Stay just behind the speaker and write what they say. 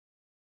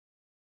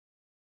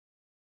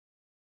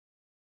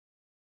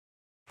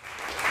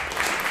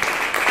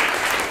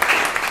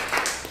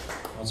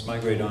my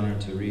great honor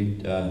to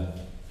read, to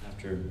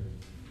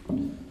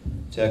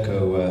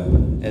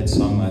echo Ed's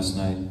song last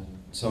night,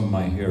 some of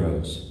my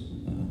heroes.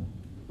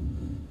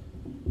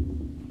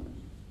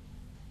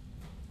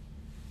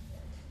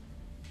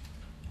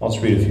 I'll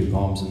just read a few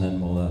poems and then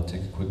we'll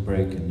take a quick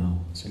break and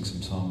I'll sing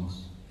some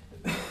songs.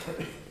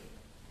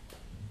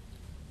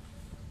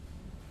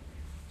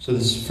 So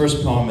this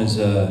first poem is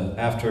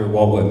after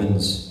Walt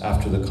Whitman's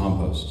After the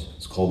Compost.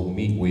 It's called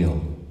Meat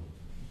Wheel.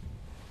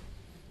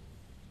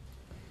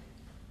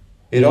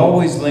 It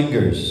always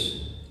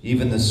lingers,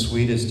 even the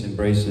sweetest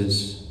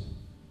embraces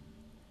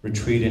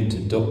retreat into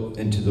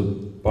the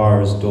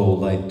bar's dull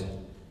light,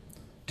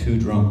 too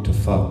drunk to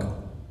fuck,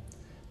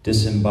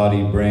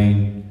 disembodied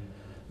brain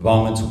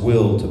vomits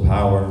will to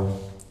power,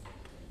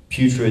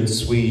 putrid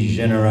sui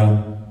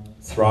genera,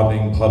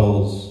 throbbing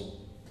puddles.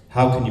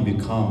 How can you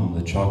become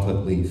the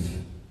chocolate leaf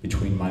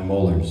between my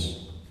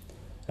molars,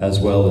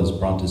 as well as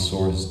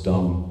Brontosaurus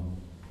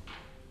dumb?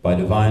 By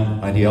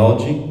divine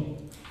ideology?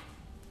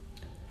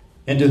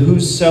 Into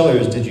whose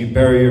cellars did you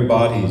bury your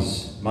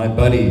bodies, my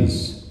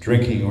buddies,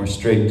 drinking or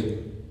straight?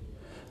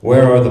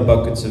 Where are the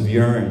buckets of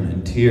urine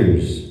and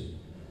tears?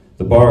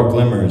 The bar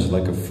glimmers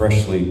like a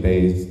freshly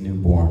bathed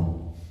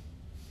newborn.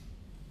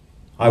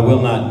 I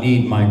will not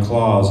knead my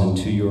claws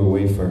into your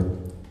wafer,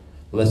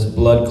 lest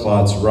blood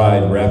clots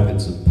ride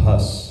rapids of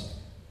pus.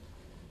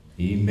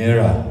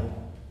 Mira,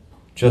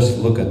 just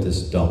look at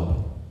this dump.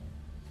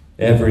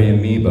 Every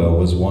amoeba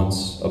was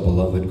once a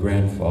beloved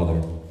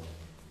grandfather.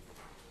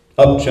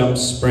 Up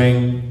jumps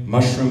spring,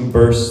 mushroom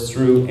bursts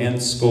through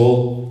ant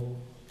skull.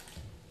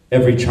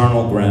 Every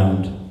charnel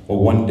ground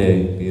will one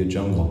day be a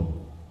jungle.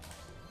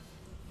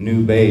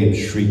 New babes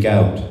shriek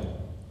out,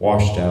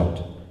 washed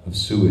out of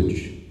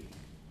sewage.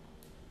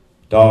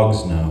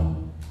 Dogs now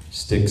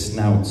stick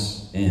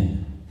snouts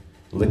in,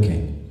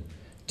 licking,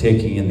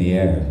 taking in the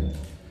air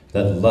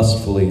that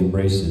lustfully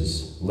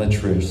embraces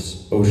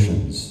lecherous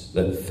oceans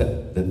that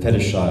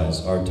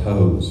fetishize our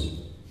toes.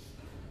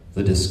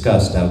 The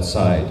disgust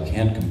outside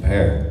can't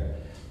compare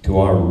to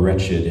our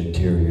wretched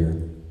interior.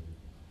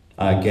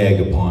 I gag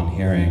upon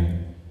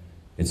hearing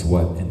it's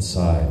what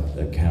inside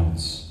that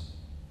counts.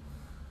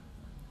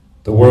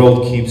 The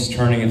world keeps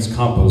turning its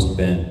compost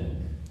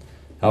bin,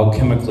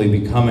 alchemically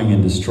becoming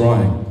and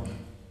destroying.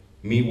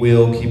 Meat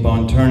wheel keep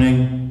on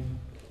turning,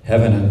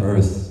 heaven and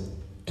earth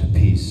to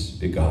peace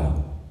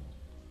beguile.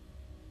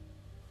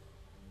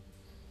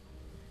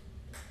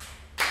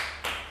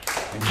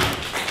 Thank you.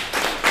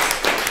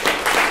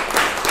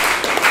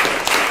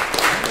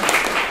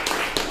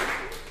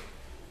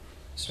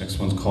 This next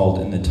one's called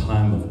In the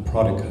Time of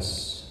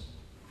Prodicus.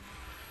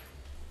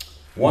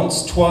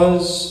 Once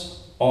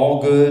 'twas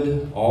all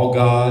good, all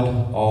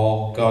God,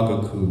 all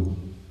Gagaku.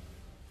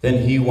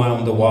 Then he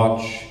wound the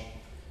watch,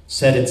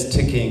 set its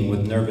ticking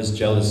with nervous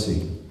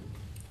jealousy.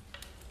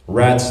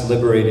 Rats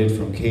liberated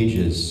from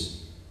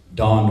cages,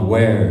 donned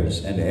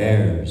wares and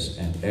heirs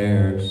and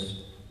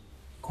heirs,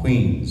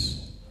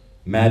 queens,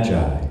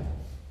 magi.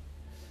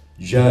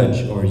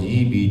 Judge or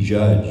ye be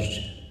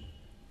judged.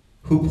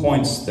 Who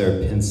points their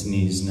pince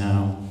nez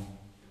now?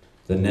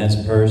 The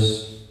Nez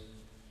Perce,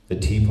 the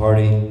Tea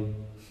Party,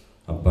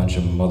 a bunch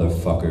of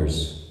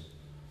motherfuckers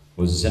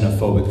with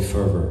xenophobic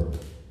fervor,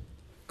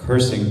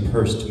 cursing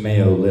pursed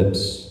mayo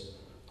lips,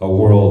 a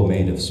world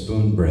made of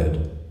spoon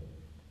bread.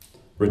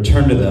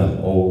 Return to them,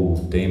 O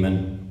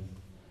Damon,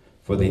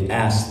 for the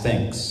ass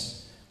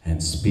thinks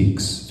and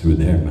speaks through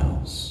their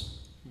mouths.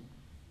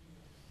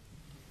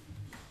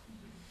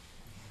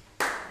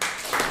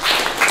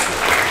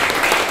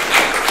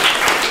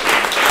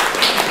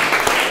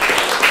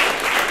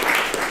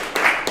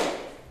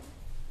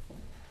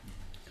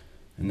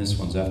 And this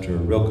one's after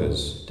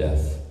Rilke's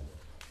death.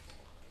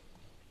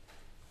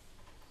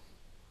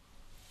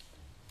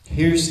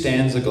 Here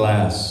stands a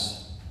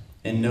glass,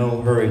 in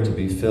no hurry to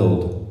be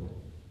filled,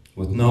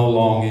 with no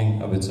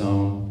longing of its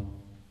own,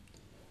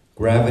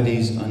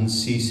 gravity's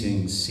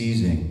unceasing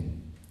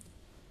seizing,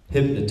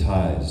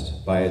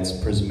 hypnotized by its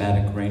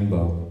prismatic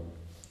rainbow,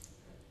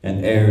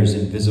 and air's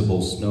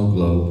invisible snow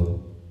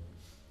globe,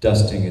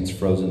 dusting its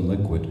frozen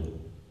liquid.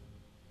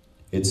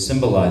 It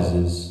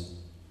symbolizes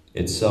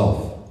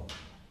itself,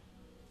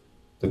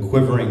 the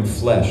quivering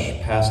flesh,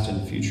 past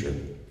and future,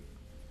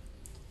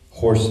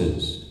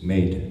 horses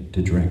made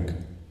to drink.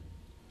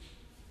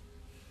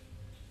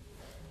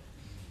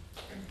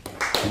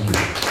 Thank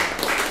you.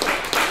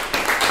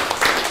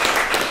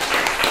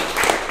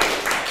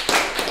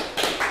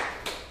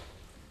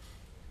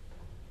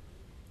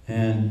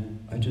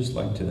 And I'd just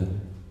like to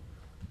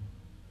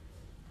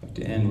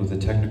end with a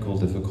technical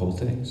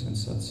difficulty,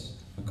 since that's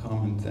a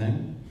common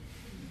thing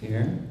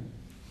here.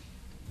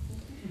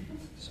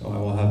 So I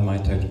will have my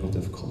technical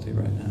difficulty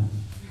right now.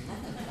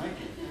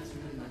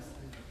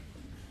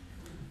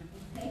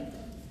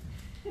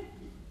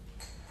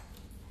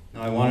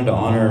 Now I wanted to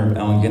honor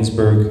Allen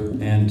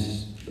Ginsberg and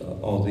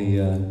all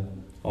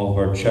of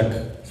our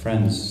Czech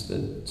friends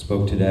that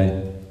spoke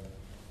today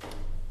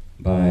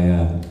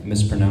by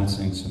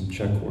mispronouncing some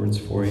Czech words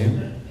for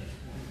you.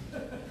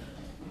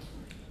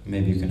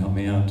 Maybe you can help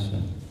me out.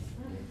 So.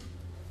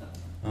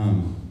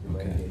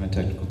 Okay, my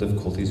technical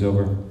difficulty's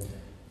over.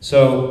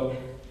 So,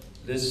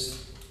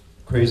 this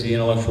crazy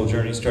intellectual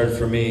journey started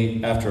for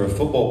me after a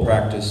football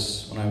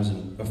practice when I was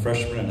a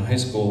freshman in high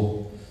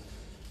school.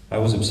 I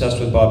was obsessed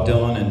with Bob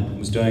Dylan and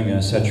was doing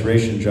a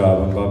saturation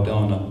job on Bob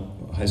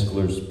Dylan, a high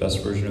schooler's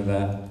best version of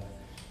that.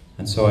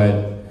 And so I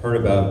had heard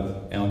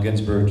about Allen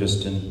Ginsberg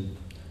just in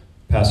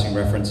passing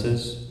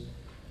references.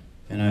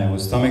 And I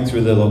was thumbing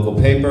through the local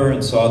paper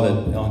and saw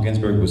that Allen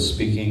Ginsberg was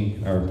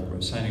speaking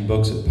or signing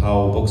books at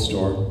Powell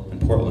Bookstore in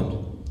Portland.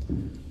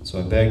 So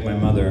I begged my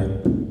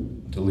mother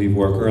to leave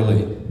work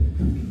early,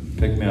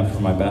 pick me up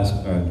from my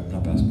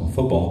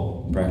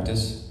football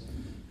practice,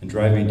 and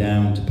drive me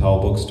down to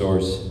Powell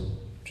Bookstores,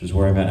 which is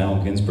where I met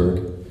Allen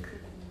Ginsberg,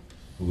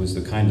 who was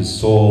the kindest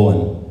soul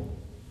and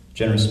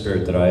generous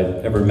spirit that I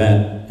had ever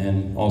met,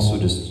 and also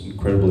just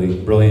incredibly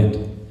brilliant.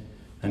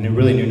 I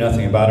really knew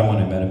nothing about him when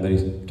I met him, but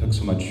he took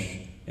so much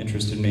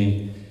interest in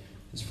me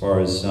as far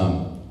as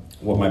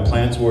what my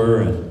plans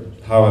were and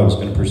how I was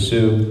going to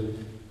pursue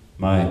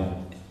my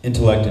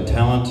intellect and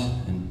talent.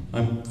 And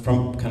I'm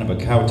from kind of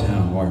a cow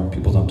town where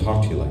people don't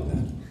talk to you like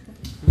that.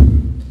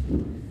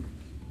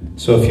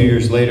 So a few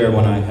years later,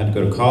 when I had to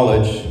go to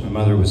college, my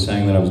mother was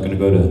saying that I was going to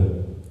go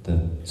to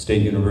the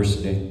State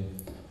University.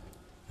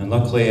 And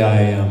luckily,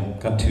 I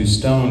got too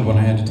stoned when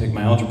I had to take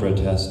my algebra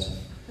test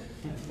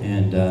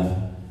and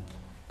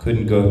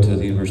couldn't go to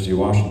the University of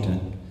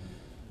Washington.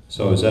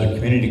 So I was at a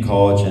community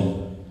college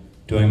and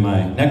doing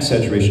my next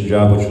saturation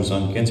job, which was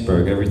on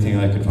Ginsberg. Everything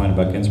I could find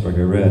about Ginsberg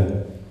I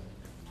read.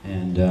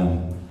 And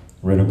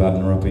read about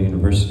Naropa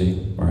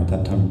University, or at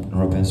that time,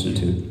 Naropa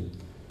Institute.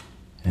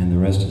 And the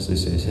rest, as they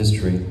say, is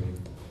history.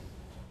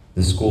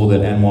 The school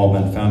that Anne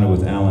Waldman founded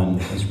with Allen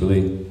is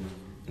really an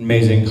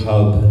amazing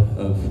hub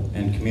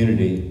and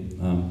community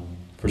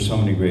for so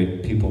many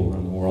great people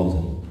around the world,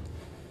 and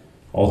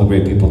all the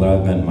great people that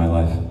I've met in my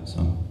life.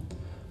 So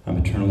I'm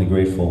eternally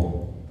grateful.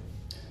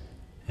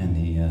 And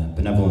the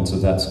benevolence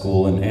of that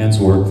school and Anne's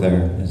work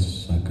there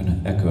is going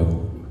to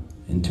echo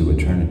into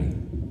eternity.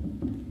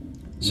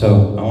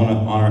 So I want to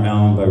honor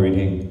Allen by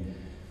reading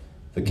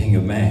The King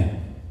of May.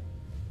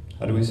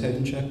 How do we say it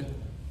in Czech?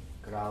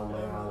 Král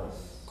Majalis.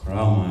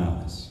 Král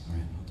Majalis. All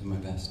right, I'll do my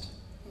best.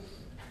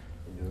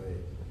 Do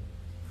it.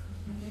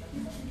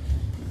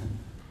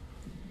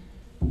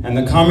 And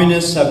the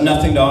communists have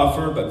nothing to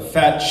offer but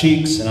fat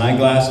cheeks and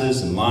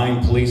eyeglasses and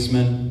lying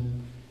policemen.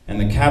 And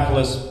the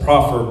capitalists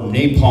proffer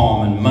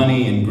napalm and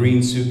money and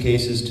green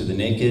suitcases to the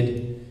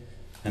naked.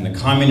 And the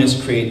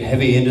communists create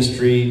heavy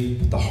industry,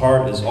 but the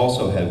heart is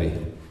also heavy.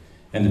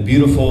 And the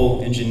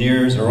beautiful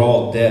engineers are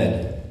all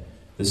dead.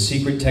 The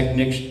secret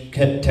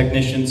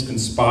technicians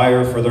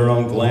conspire for their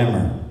own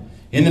glamour.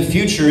 In the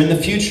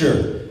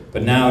future,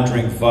 but now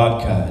drink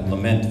vodka and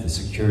lament the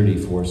security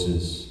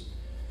forces.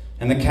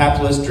 And the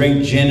capitalists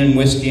drink gin and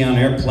whiskey on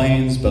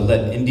airplanes, but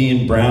let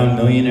Indian brown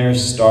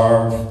millionaires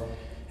starve.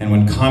 And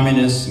when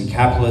communists and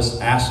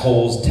capitalist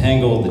assholes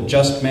tangle, the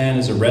just man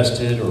is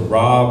arrested or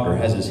robbed or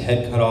has his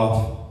head cut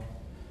off.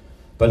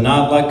 But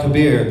not like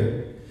Kabir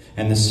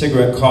and the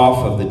cigarette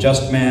cough of the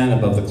just man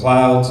above the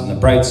clouds and the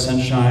bright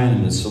sunshine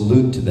and the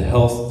salute to the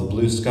health of the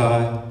blue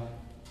sky.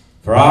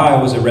 For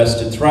I was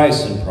arrested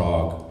thrice in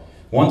Prague,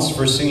 once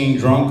for singing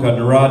drunk on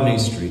Narodny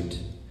Street,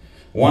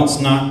 once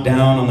knocked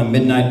down on the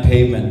midnight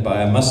pavement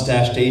by a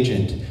mustached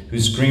agent who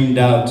screamed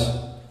out,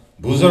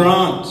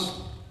 "Buzerant!"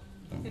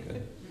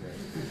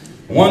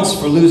 Once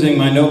for losing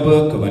my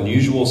notebook of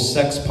unusual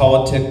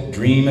sex-politic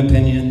dream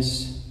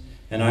opinions,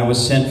 and I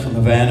was sent from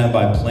Havana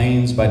by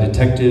planes by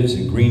detectives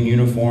in green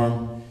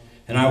uniform,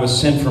 and I was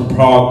sent from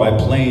Prague by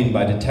plane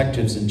by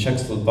detectives in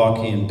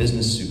Czechoslovakian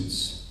business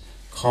suits,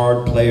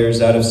 card players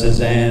out of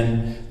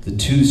Cezanne, the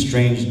two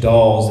strange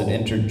dolls that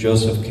entered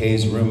Joseph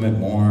K.'s room at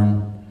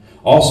morn,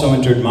 also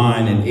entered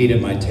mine and ate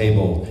at my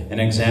table, and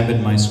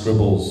examined my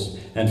scribbles,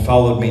 and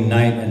followed me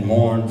night and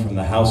morn from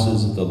the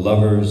houses of the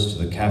lovers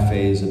to the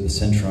cafes of the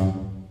Centrum.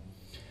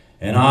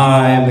 And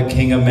I am the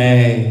King of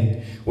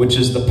May, which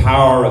is the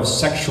power of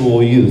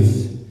sexual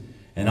youth.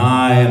 And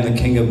I am the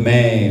King of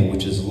May,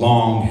 which is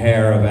long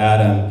hair of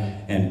Adam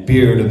and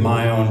beard of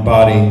my own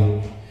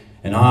body.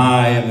 And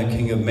I am the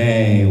King of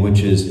May,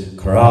 which is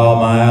Král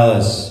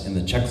Majalis in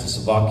the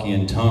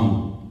Czechoslovakian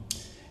tongue.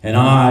 And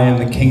I am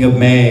the King of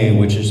May,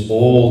 which is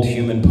old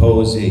human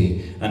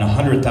poesy, and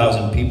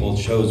 100,000 people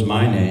chose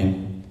my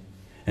name.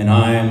 And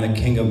I am the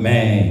King of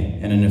May,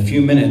 and in a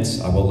few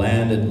minutes I will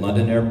land at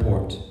London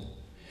Airport.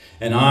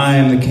 And I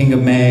am the King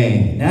of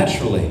May,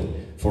 naturally,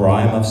 for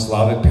I am of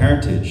Slavic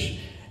parentage,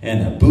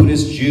 and a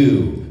Buddhist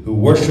Jew who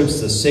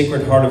worships the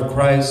Sacred Heart of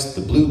Christ,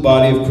 the blue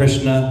body of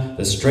Krishna,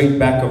 the straight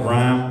back of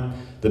Ram,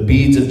 the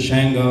beads of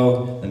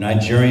Chango, the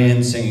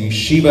Nigerian singing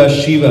Shiva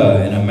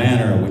Shiva in a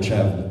manner which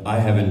I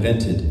have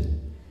invented.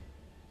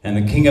 And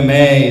the King of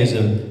May is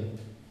a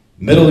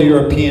Middle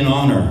European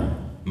honor,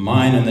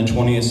 mine in the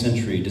 20th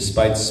century,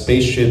 despite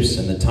spaceships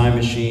and the time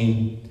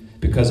machine,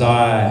 because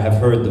I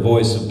have heard the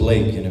voice of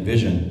Blake in a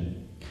vision.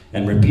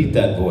 And repeat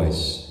that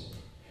voice.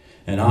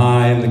 And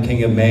I am the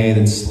King of May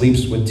that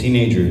sleeps with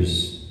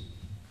teenagers.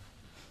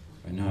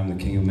 Right now I'm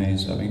the King of May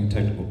is having a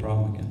technical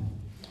problem again.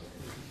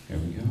 Here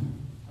we go.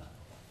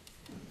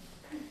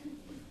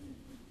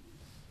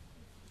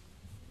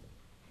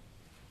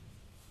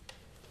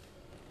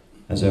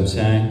 As I was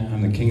saying,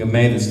 I'm the King of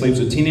May that sleeps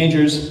with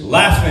teenagers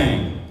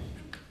laughing.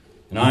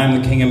 And I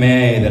am the King of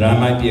May that I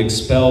might be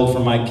expelled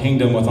from my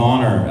kingdom with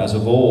honor as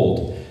of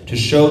old, to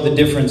show the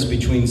difference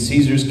between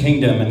Caesar's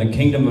kingdom and the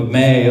kingdom of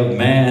May, of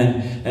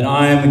man. And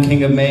I am the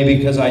King of May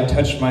because I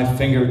touched my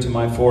finger to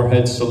my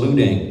forehead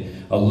saluting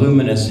a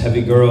luminous, heavy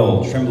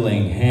girl,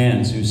 trembling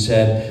hands, who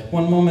said,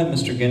 "One moment,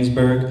 Mr.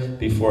 Ginsburg,"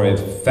 before a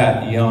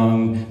fat,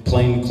 young,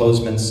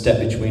 plainclothesman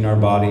stepped between our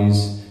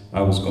bodies.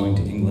 I was going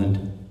to England.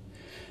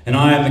 And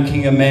I am the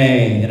King of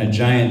May in a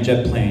giant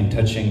jet plane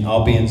touching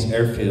Albion's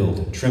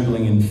airfield,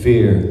 trembling in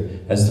fear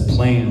as the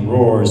plane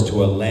roars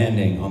to a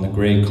landing on the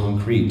gray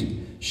concrete,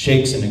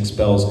 shakes and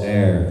expels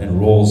air,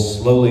 and rolls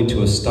slowly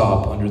to a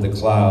stop under the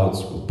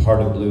clouds with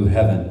part of blue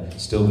heaven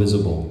still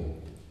visible.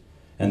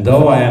 And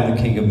though I am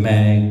the King of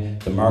May,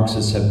 the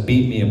Marxists have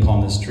beat me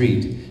upon the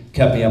street,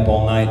 kept me up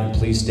all night in a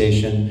police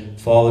station,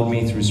 followed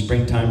me through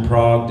springtime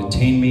Prague,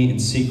 detained me in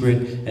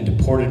secret, and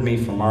deported me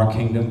from our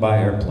kingdom by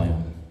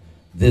airplane.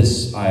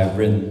 This I have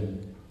written,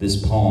 this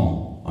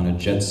poem, on a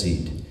jet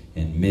seat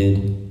in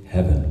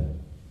mid-heaven.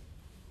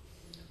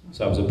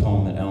 So that was a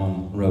poem that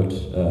Ellen wrote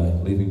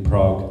leaving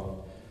Prague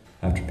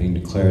after being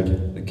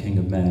declared the King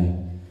of May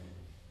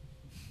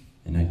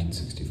in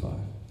 1965.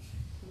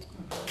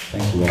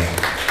 Thank you all.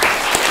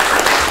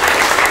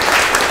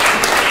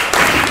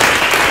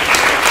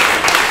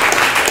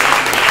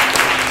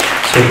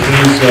 So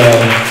please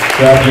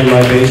grab your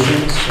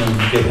libations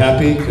and get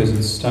happy, because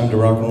it's time to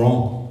rock and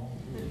roll.